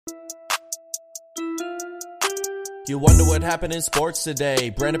you wonder what happened in sports today,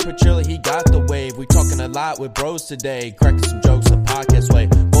 Brandon Petrilli, he got the wave. We talking a lot with bros today, cracking some jokes the podcast way.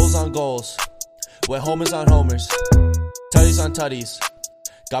 Goals on goals, with homers on homers, tutties on tutties,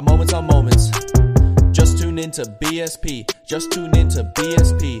 got moments on moments. Just tune into BSP, just tune into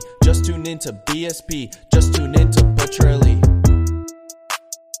BSP, just tune into BSP, just tune into Petrilli.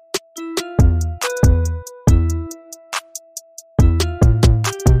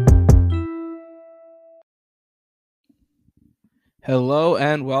 Hello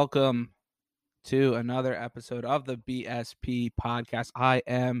and welcome to another episode of the BSP podcast. I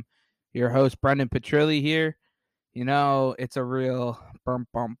am your host, Brendan Petrilli here. You know, it's a real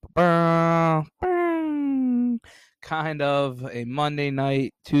kind of a Monday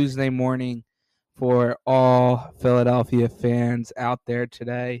night, Tuesday morning for all Philadelphia fans out there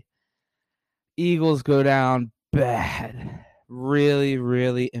today. Eagles go down bad, really,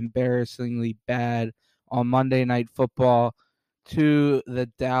 really embarrassingly bad on Monday Night Football to the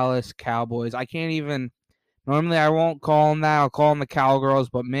Dallas Cowboys. Normally I won't call them that. I'll call them the Cowgirls,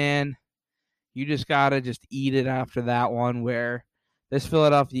 but man, you just got to just eat it after that one where this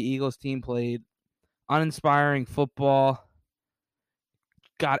Philadelphia Eagles team played uninspiring football,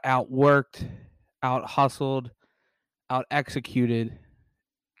 got outworked, out-hustled, out-executed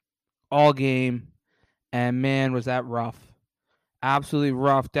all game, and man, was that rough. Absolutely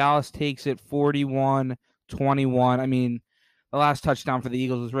rough. Dallas takes it 41-21. I mean, the last touchdown for the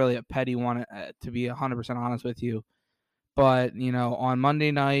Eagles was really a petty one, to be 100% honest with you. But, you know, on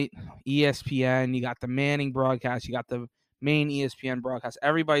Monday night, ESPN, you got the Manning broadcast, you got the main ESPN broadcast.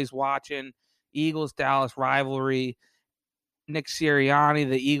 Everybody's watching Eagles-Dallas rivalry. Nick Sirianni,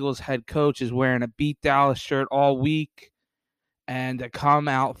 the Eagles head coach, is wearing a Beat Dallas shirt all week. And to come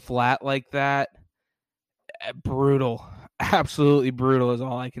out flat like that, brutal. Absolutely brutal is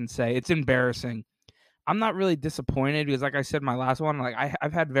all I can say. It's embarrassing. I'm not really disappointed because, like I said, my last one,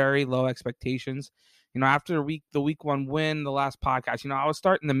 I've had very low expectations. You know, after the week one win, the last podcast, you know, I was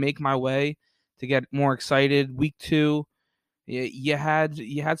starting to make my way to get more excited. Week two, you had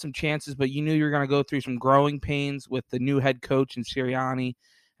some chances, but you knew you were going to go through some growing pains with the new head coach in Sirianni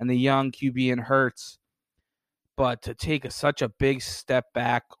and the young QB in Hurts. But to take such a big step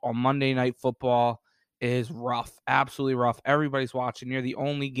back on Monday Night Football is rough, absolutely rough. Everybody's watching. You're the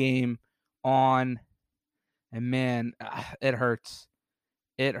only game on. And, man, it hurts.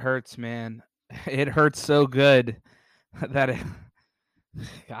 It hurts, man. It hurts so good that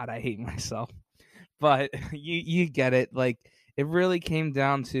God, I hate myself. But you get it. Like, it really came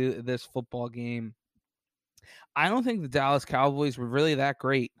down to this football game. I don't think the Dallas Cowboys were really that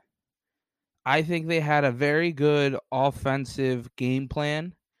great. I think they had a very good offensive game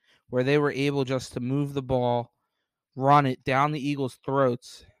plan where they were able just to move the ball, run it down the Eagles'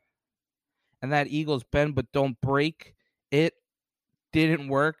 throats. And that Eagles bend but don't break, it didn't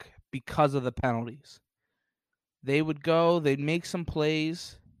work because of the penalties. They would go, they'd make some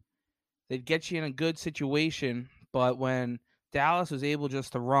plays, they'd get you in a good situation, but when Dallas was able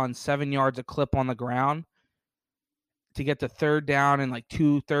just to run 7 yards a clip on the ground to get to third down and like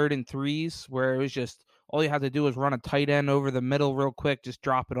 2 3rd and 3s, where it was just all you had to do was run a tight end over the middle real quick, just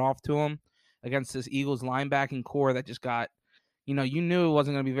drop it off to him against this Eagles linebacking core that just got, you know, you knew it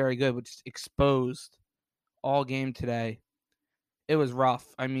wasn't going to be very good, but just exposed all game today. It was rough.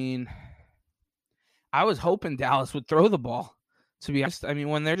 I mean, I was hoping Dallas would throw the ball, to be honest. I mean,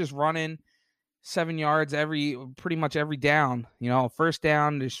 when they're just running 7 yards pretty much every down, you know, first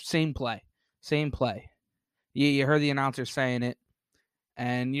down, there's same play. You heard the announcer saying it,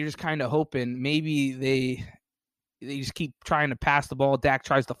 and you're just kind of hoping maybe they just keep trying to pass the ball. Dak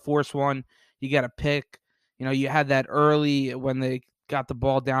tries to force one. You get a pick. You know, you had that early when they got the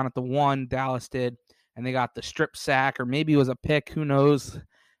ball down at the 1, Dallas did, and they got the strip sack, or maybe it was a pick, who knows,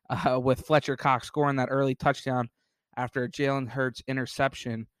 with Fletcher Cox scoring that early touchdown after a Jalen Hurts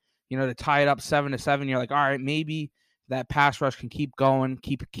interception, you know, to tie it up 7-7. You're like, all right, maybe that pass rush can keep going,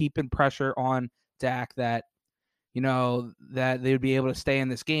 keeping pressure on Dak, that, you know, that they would be able to stay in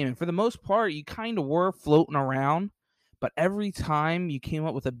this game. And for the most part, you kind of were floating around, but every time you came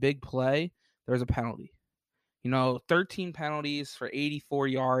up with a big play, there was a penalty. You know, 13 penalties for 84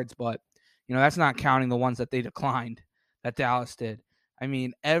 yards, but, you know, that's not counting the ones that they declined, that Dallas did. I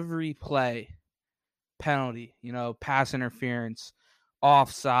mean, every play, penalty, you know, pass interference,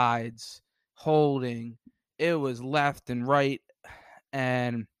 offsides, holding. It was left and right.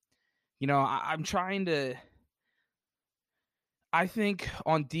 And, you know, I think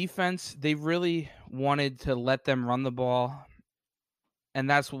on defense, they really wanted to let them run the ball And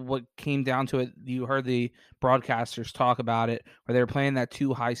that's what came down to it. You heard the broadcasters talk about it, where they were playing that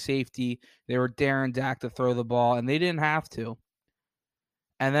too high safety. They were daring Dak to throw the ball, and they didn't have to.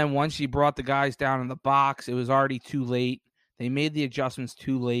 And then once you brought the guys down in the box, it was already too late. They made the adjustments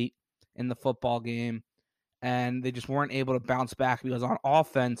too late in the football game, and they just weren't able to bounce back because on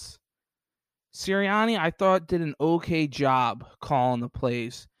offense, Sirianni, I thought, did an okay job calling the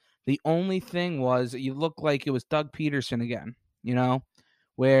plays. The only thing was you looked like it was Doug Peterson again,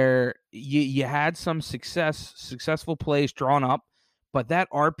 where you had some successful plays drawn up, but that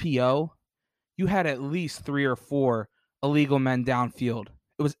RPO, you had at least 3 or 4 illegal men downfield.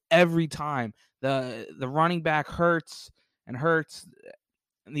 It was every time. The running back Hurts, and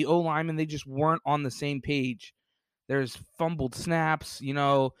the O linemen, they just weren't on the same page. There's fumbled snaps.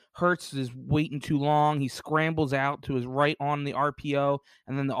 Hurts is waiting too long. He scrambles out to his right on the RPO,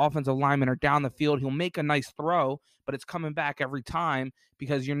 and then the offensive linemen are down the field. He'll make a nice throw, but it's coming back every time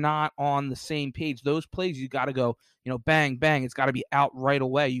because you're not on the same page. Those plays, you got to go, bang, bang. It's got to be out right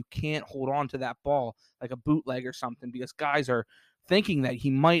away. You can't hold on to that ball like a bootleg or something because guys are thinking that he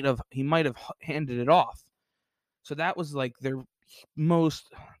might have handed it off. So that was like their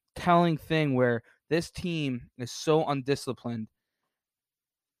most telling thing, where this team is so undisciplined.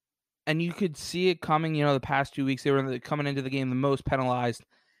 And you could see it coming, the past 2 weeks. They were coming into the game the most penalized,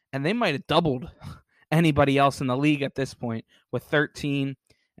 and they might have doubled anybody else in the league at this point with 13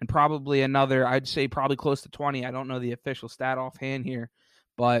 and probably another, I'd say probably close to 20. I don't know the official stat offhand here,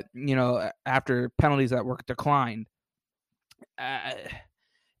 but, after penalties that were declined.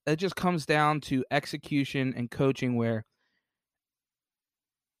 It just comes down to execution and coaching, where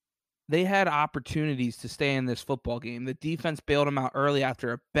they had opportunities to stay in this football game. The defense bailed them out early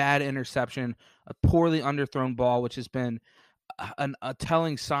after a bad interception, a poorly underthrown ball, which has been a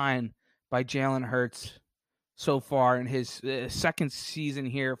telling sign by Jalen Hurts so far in his second season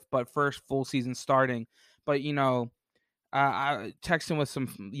here, but first full season starting. But, I texting with some,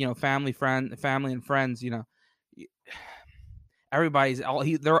 family and friends, everybody's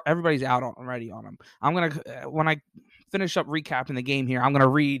out already on him. I'm going to, when I finish up recapping the game here, I'm going to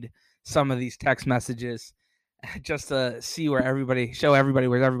read some of these text messages just to see show everybody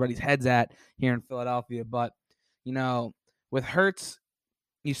where everybody's head's at here in Philadelphia. But, with Hurts,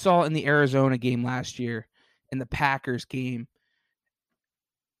 you saw in the Arizona game last year, in the Packers game,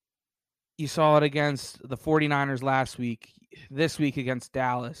 you saw it against the 49ers last week, this week against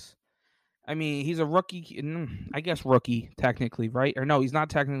Dallas. I mean, he's a rookie, I guess rookie technically, right? Or no, he's not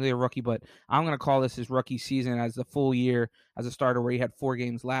technically a rookie, but I'm going to call this his rookie season as the full year as a starter, where he had 4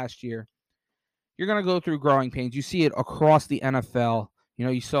 games last year. You're going to go through growing pains. You see it across the NFL.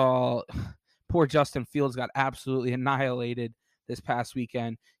 You saw poor Justin Fields got absolutely annihilated this past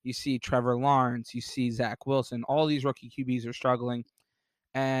weekend. You see Trevor Lawrence, you see Zach Wilson. All these rookie QBs are struggling.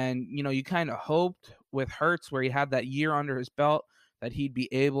 And, you kind of hoped with Hurts, where he had that year under his belt, that he'd be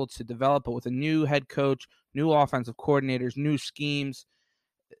able to develop. But with a new head coach, new offensive coordinators, new schemes,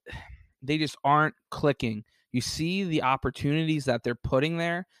 they just aren't clicking. You see the opportunities that they're putting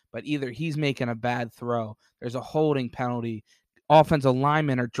there, but either he's making a bad throw, there's a holding penalty, offensive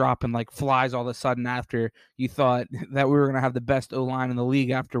linemen are dropping like flies all of a sudden after you thought that we were going to have the best O-line in the league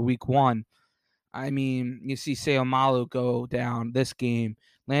after week 1. I mean, you see Seumalo go down this game.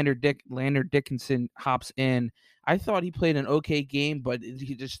 Lander Dickinson hops in. I thought he played an okay game, but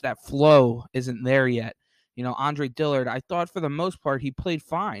just that flow isn't there yet. Andre Dillard, I thought for the most part he played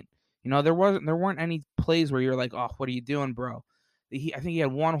fine. There weren't any plays where you're like, oh, what are you doing, bro? I think he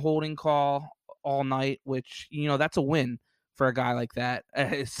had 1 holding call all night, which, that's a win for a guy like that.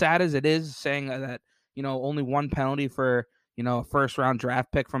 As sad as it is saying that, only 1 penalty for, a first-round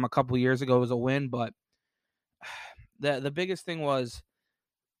draft pick from a couple years ago was a win, but the biggest thing was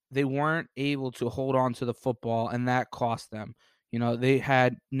they weren't able to hold on to the football, and that cost them. They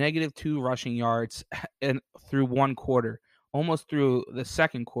had -2 rushing yards through 1 quarter, almost through the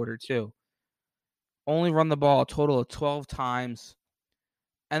second quarter too. Only run the ball a total of 12 times.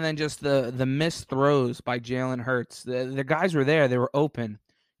 And then just the missed throws by Jalen Hurts. The guys were there. They were open.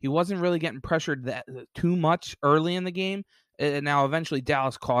 He wasn't really getting pressured too much early in the game. And now eventually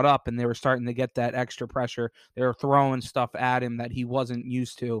Dallas caught up, and they were starting to get that extra pressure. They were throwing stuff at him that he wasn't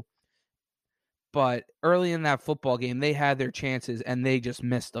used to. But early in that football game, they had their chances, and they just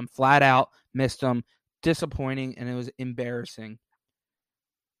missed them. Flat out missed them. Disappointing, and it was embarrassing.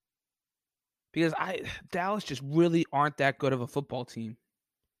 Because Dallas just really aren't that good of a football team.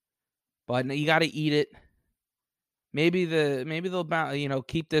 But you got to eat it. Maybe they'll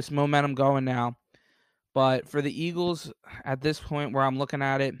keep this momentum going now. But for the Eagles, at this point where I'm looking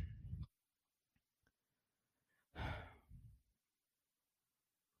at it,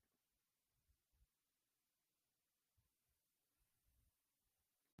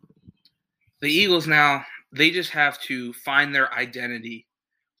 The Eagles now, they just have to find their identity.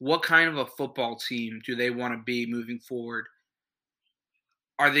 What kind of a football team do they want to be moving forward?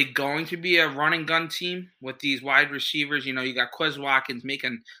 Are they going to be a running gun team with these wide receivers? You got Quez Watkins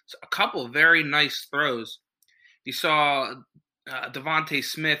making a couple of very nice throws. You saw Devontae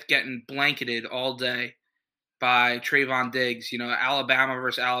Smith getting blanketed all day by Trayvon Diggs. Alabama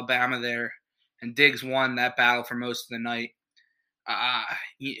versus Alabama there, and Diggs won that battle for most of the night.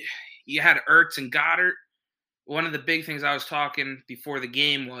 You had Ertz and Goddard. One of the big things I was talking before the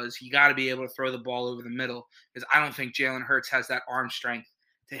game was you got to be able to throw the ball over the middle, because I don't think Jalen Hurts has that arm strength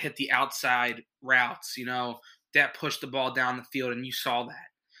to hit the outside routes, that push the ball down the field, and you saw that.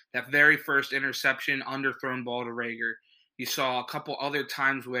 That very first interception, underthrown ball to Rager. You saw a couple other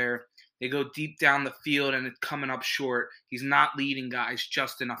times where they go deep down the field and it's coming up short. He's not leading guys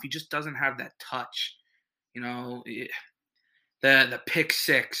just enough. He just doesn't have that touch. The pick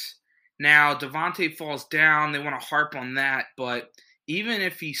six. Now, Devontae falls down. They want to harp on that, but even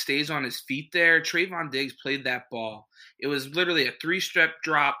if he stays on his feet there, Trayvon Diggs played that ball. It was literally a 3-step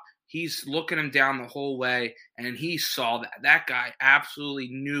drop. He's looking him down the whole way, and he saw that. That guy absolutely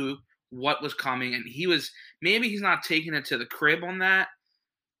knew what was coming, and maybe he's not taking it to the crib on that,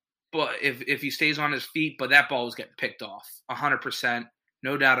 but if he stays on his feet, but that ball was getting picked off, 100%,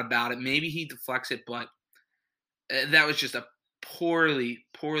 no doubt about it. Maybe he deflects it, but that was just a poorly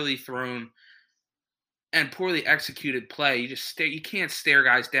thrown and poorly executed play. You can't stare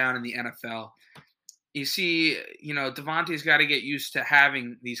guys down in the NFL. You see, Devontae's got to get used to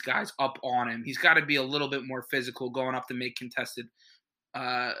having these guys up on him. He's got to be a little bit more physical going up to make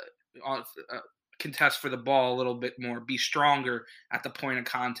contest for the ball a little bit more. Be stronger at the point of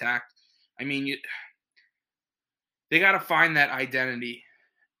contact. They got to find that identity.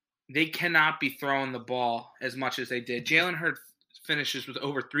 They cannot be throwing the ball as much as they did. Jalen Hurts finishes with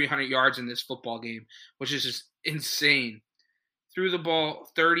over 300 yards in this football game, which is just insane. Threw the ball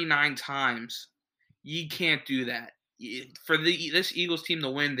 39 times. You can't do that. For this Eagles team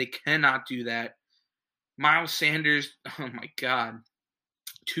to win, they cannot do that. Miles Sanders, oh my God,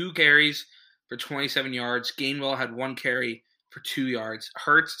 2 carries for 27 yards. Gainwell had 1 carry for 2 yards.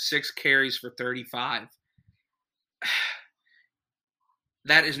 Hurts, 6 carries for 35.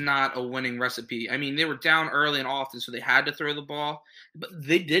 That is not a winning recipe. They were down early and often, so they had to throw the ball. But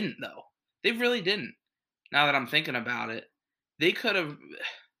they didn't, though. They really didn't. Now that I'm thinking about it, they could have.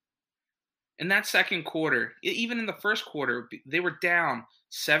 In that second quarter, even in the first quarter, they were down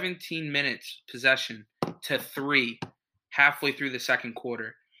 17 minutes possession to 3 halfway through the second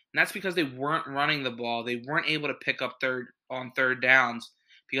quarter. And that's because they weren't running the ball. They weren't able to pick up third downs,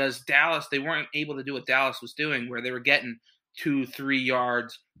 because they weren't able to do what Dallas was doing, where they were getting 2, 3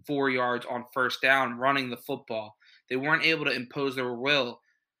 yards, 4 yards on first down running the football. They weren't able to impose their will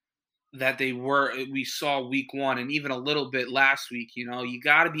that we saw week 1 and even a little bit last week. You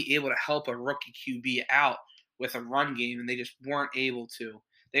got to be able to help a rookie QB out with a run game, and they just weren't able to.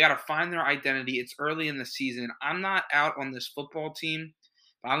 They got to find their identity. It's early in the season. I'm not out on this football team,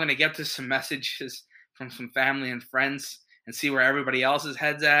 but I'm going to get to some messages from some family and friends and see where everybody else's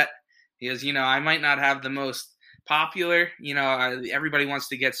head's at, because, I might not have the most popular, everybody wants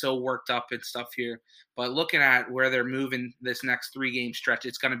to get so worked up and stuff here, but looking at where they're moving this next 3-game stretch,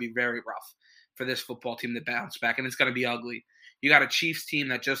 it's going to be very rough for this football team to bounce back, and it's going to be ugly. You got a Chiefs team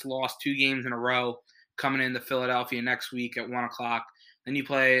that just lost 2 games in a row coming into Philadelphia next week at 1 o'clock. Then you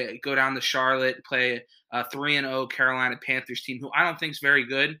go down to Charlotte, play a 3-0 Carolina Panthers team, who I don't think is very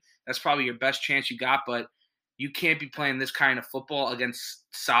good. That's probably your best chance you got, but you can't be playing this kind of football against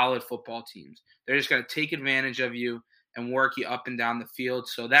solid football teams. They're just going to take advantage of you and work you up and down the field.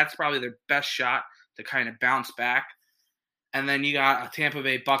 So that's probably their best shot to kind of bounce back. And then you got a Tampa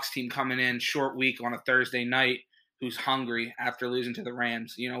Bay Bucs team coming in short week on a Thursday night who's hungry after losing to the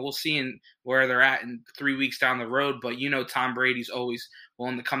Rams. We'll see where they're at in 3 weeks down the road, but Tom Brady's always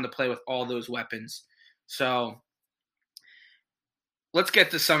willing to come to play with all those weapons. So let's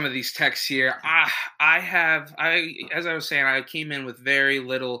get to some of these texts here. As I was saying, I came in with very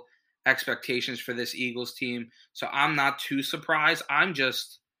little expectations for this Eagles team, so I'm not too surprised. I'm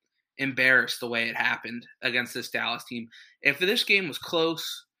just embarrassed the way it happened against this Dallas team. If this game was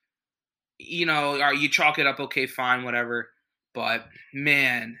close, you chalk it up, okay, fine, whatever. But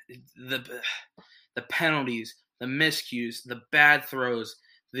man, the penalties, the miscues, the bad throws,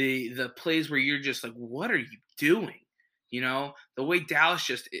 the plays where you're just like, what are you doing? The way Dallas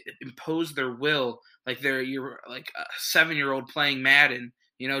just imposed their will, like you're like a 7-year-old playing Madden,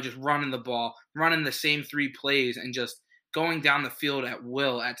 just running the ball, running the same 3 plays, and just going down the field at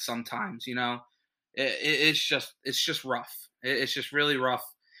will at sometimes. It's just rough. It's just really rough.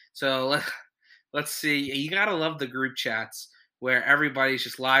 So let's see. You gotta love the group chats where everybody's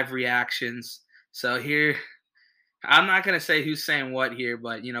just live reactions. So here, I'm not gonna say who's saying what here,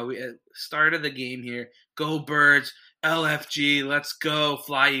 but we started the game here. Go Birds, LFG, let's go,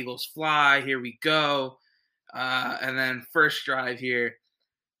 fly Eagles, fly. Here we go. And then first drive here,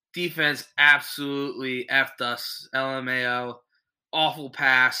 defense absolutely effed us. LMAO, awful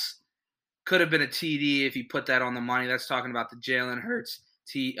pass. Could have been a TD if you put that on the money. That's talking about the Jalen Hurts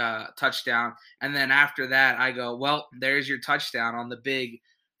touchdown. And then after that, I go, well, there's your touchdown on the big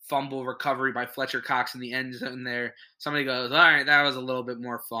fumble recovery by Fletcher Cox in the end zone there. Somebody goes, all right, that was a little bit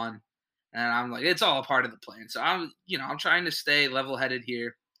more fun. And I'm like, it's all a part of the plan. So I'm trying to stay level-headed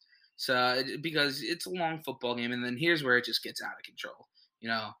here. So because it's a long football game, and then here's where it just gets out of control.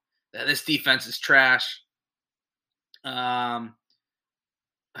 This defense is trash. I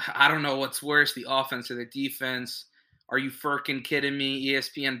don't know what's worse, the offense or the defense. Are you freaking kidding me?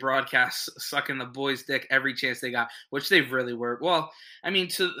 ESPN broadcasts sucking the boys' dick every chance they got, which they really were. Well, I mean,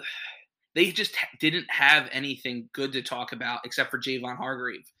 they just didn't have anything good to talk about except for Javon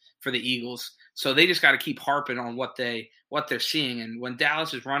Hargrave for the Eagles. So they just got to keep harping on what they're seeing. And when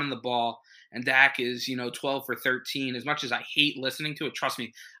Dallas is running the ball and Dak is 12 for 13, as much as I hate listening to it, trust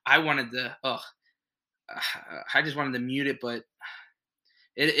me, I just wanted to mute it, but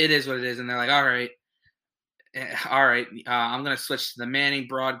it is what it is. And they're like, all right, I'm going to switch to the Manning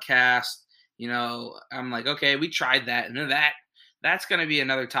broadcast. I'm like, okay, we tried that. And that's going to be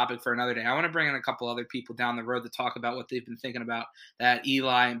another topic for another day. I want to bring in a couple other people down the road to talk about what they've been thinking about that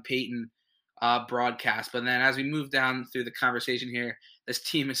Eli and Peyton broadcast. But then as we move down through the conversation here, this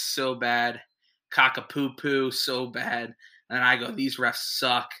team is so bad. Cock-a-poo-poo, so bad. And then I go, these refs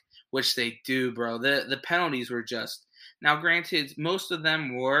suck, which they do, bro. The penalties were just – now, granted, most of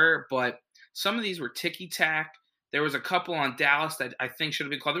them were, but some of these were ticky-tack. There was a couple on Dallas that I think should have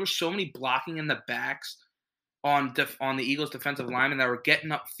been called. There were so many blocking in the backs on the Eagles' defensive linemen that were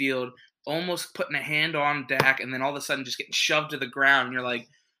getting upfield, almost putting a hand on Dak, and then all of a sudden just getting shoved to the ground. And you're like,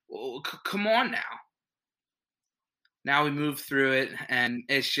 oh, come on now. Now we move through it, and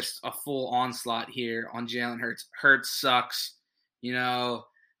it's just a full onslaught here on Jalen Hurts. Hurts sucks. He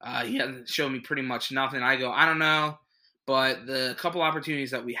hasn't shown me pretty much nothing. I go, I don't know. But the couple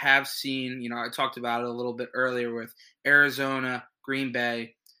opportunities that we have seen, I talked about it a little bit earlier with Arizona, Green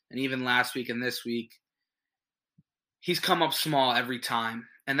Bay, and even last week and this week, he's come up small every time.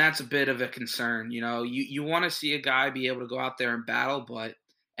 And that's a bit of a concern. You want to see a guy be able to go out there and battle,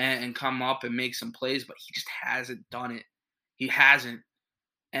 and come up and make some plays, but he just hasn't done it. He hasn't.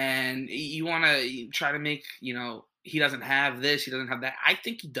 And you want to try to make, he doesn't have this, he doesn't have that. I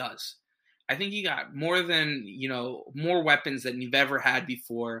think he does. I think you got more weapons than you've ever had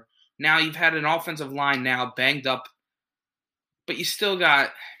before. Now you've had an offensive line now banged up, but you still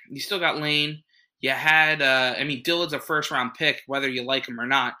got Lane. You had, Dillard's a first-round pick, whether you like him or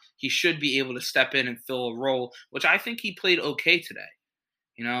not. He should be able to step in and fill a role, which I think he played okay today.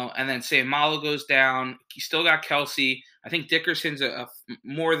 And then Sayamalo goes down. You still got Kelsey. I think Dickerson's a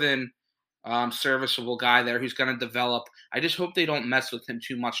more than serviceable guy there who's going to develop. I just hope they don't mess with him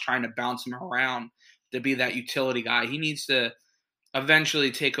too much, trying to bounce him around to be that utility guy. He needs to eventually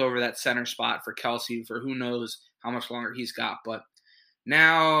take over that center spot for Kelsey for who knows how much longer he's got. But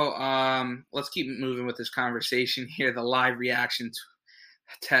now let's keep moving with this conversation here, the live reaction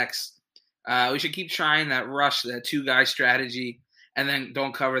text. We should keep trying that rush, that two-guy strategy, and then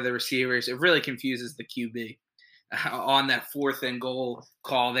don't cover the receivers. It really confuses the QB on that 4th and goal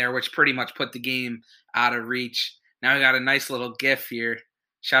call there, which pretty much put the game out of reach. Now we got a nice little gif here.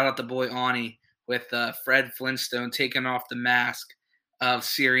 Shout out the boy Ani with Fred Flintstone taking off the mask of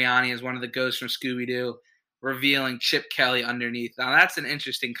Sirianni as one of the ghosts from Scooby-Doo, revealing Chip Kelly underneath. Now that's an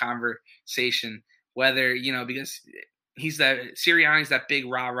interesting conversation, whether, because Sirianni's that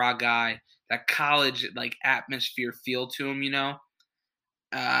big rah-rah guy, that college atmosphere feel to him,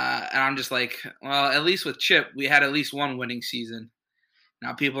 and I'm just like, well, at least with Chip, we had at least one winning season.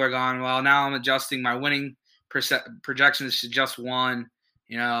 Now people are going, well, now I'm adjusting my winning projections to just one,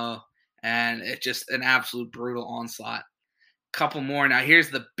 and it's just an absolute brutal onslaught. Couple more. Now here's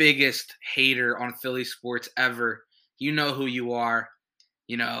the biggest hater on Philly sports ever. You know who you are.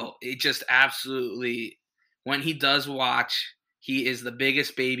 It just absolutely, when he does watch, he is the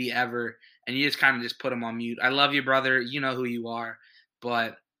biggest baby ever, and you just kind of just put him on mute. I love you, brother. You know who you are.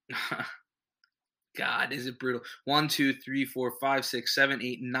 But, God, is it brutal. 1, 2, 3, 4, 5, 6, 7,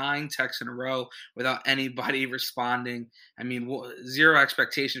 8, 9 texts in a row without anybody responding. Zero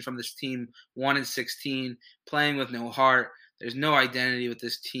expectations from this team. 1-16, playing with no heart. There's no identity with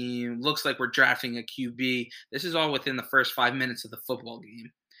this team. Looks like we're drafting a QB. This is all within the first 5 minutes of the football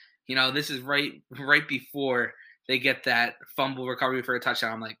game. This is right before they get that fumble recovery for a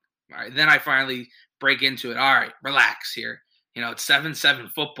touchdown. I'm like, all right. Then I finally break into it. All right, relax here. It's 7-7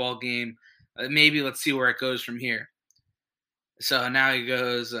 football game. Maybe let's see where it goes from here. So now he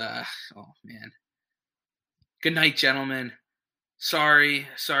goes, oh, man. Good night, gentlemen. Sorry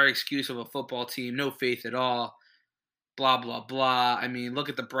excuse of a football team. No faith at all. Blah, blah, blah. I mean, look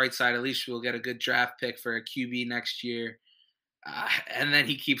at the bright side. At least we'll get a good draft pick for a QB next year. And then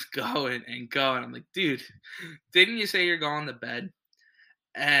he keeps going and going. I'm like, dude, didn't you say you're going to bed?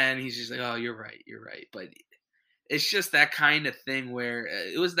 And he's just like, oh, you're right. But it's just that kind of thing where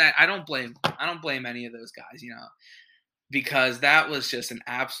it was that I don't blame any of those guys, because that was just an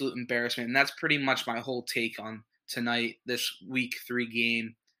absolute embarrassment. And that's pretty much my whole take on tonight, this week 3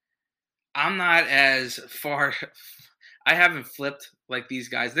 game. I'm not as far. I haven't flipped like these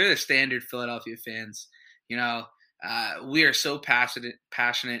guys. They're the standard Philadelphia fans. We are so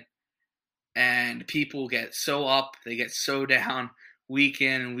passionate, and people get so up, they get so down week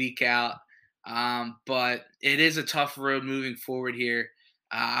in and week out. But it is a tough road moving forward here.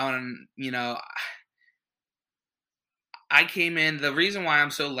 I came in. The reason why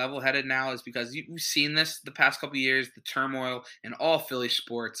I'm so level-headed now is because you've seen this the past couple of years, the turmoil in all Philly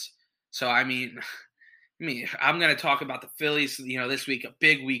sports. So, I'm going to talk about the Phillies, this week, a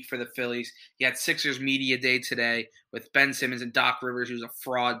big week for the Phillies. You had Sixers Media Day today with Ben Simmons and Doc Rivers, who's a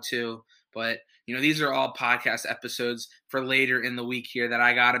fraud too. But, these are all podcast episodes for later in the week here that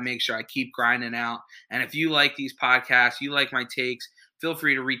I got to make sure I keep grinding out. And if you like these podcasts, you like my takes, feel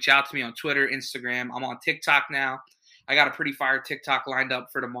free to reach out to me on Twitter, Instagram. I'm on TikTok now. I got a pretty fire TikTok lined up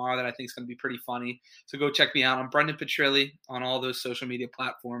for tomorrow that I think is going to be pretty funny. So go check me out. I'm Brendan Petrilli on all those social media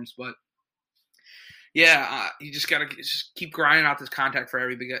platforms. But yeah, you just got to just keep grinding out this content for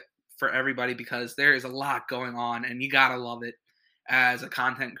everybody because there is a lot going on, and you got to love it as a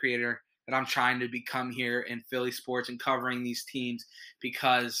content creator that I'm trying to become here in Philly sports and covering these teams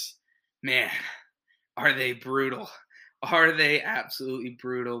because, man, are they brutal. Are they absolutely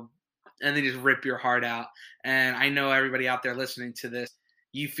brutal? And they just rip your heart out. And I know everybody out there listening to this,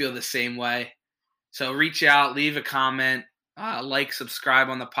 you feel the same way. So reach out, leave a comment, subscribe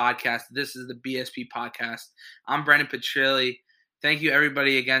on the podcast. This is the BSP podcast. I'm Brendan Petrilli. Thank you,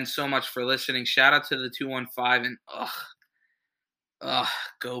 everybody, again, so much for listening. Shout out to the 215 and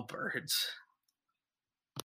go Birds.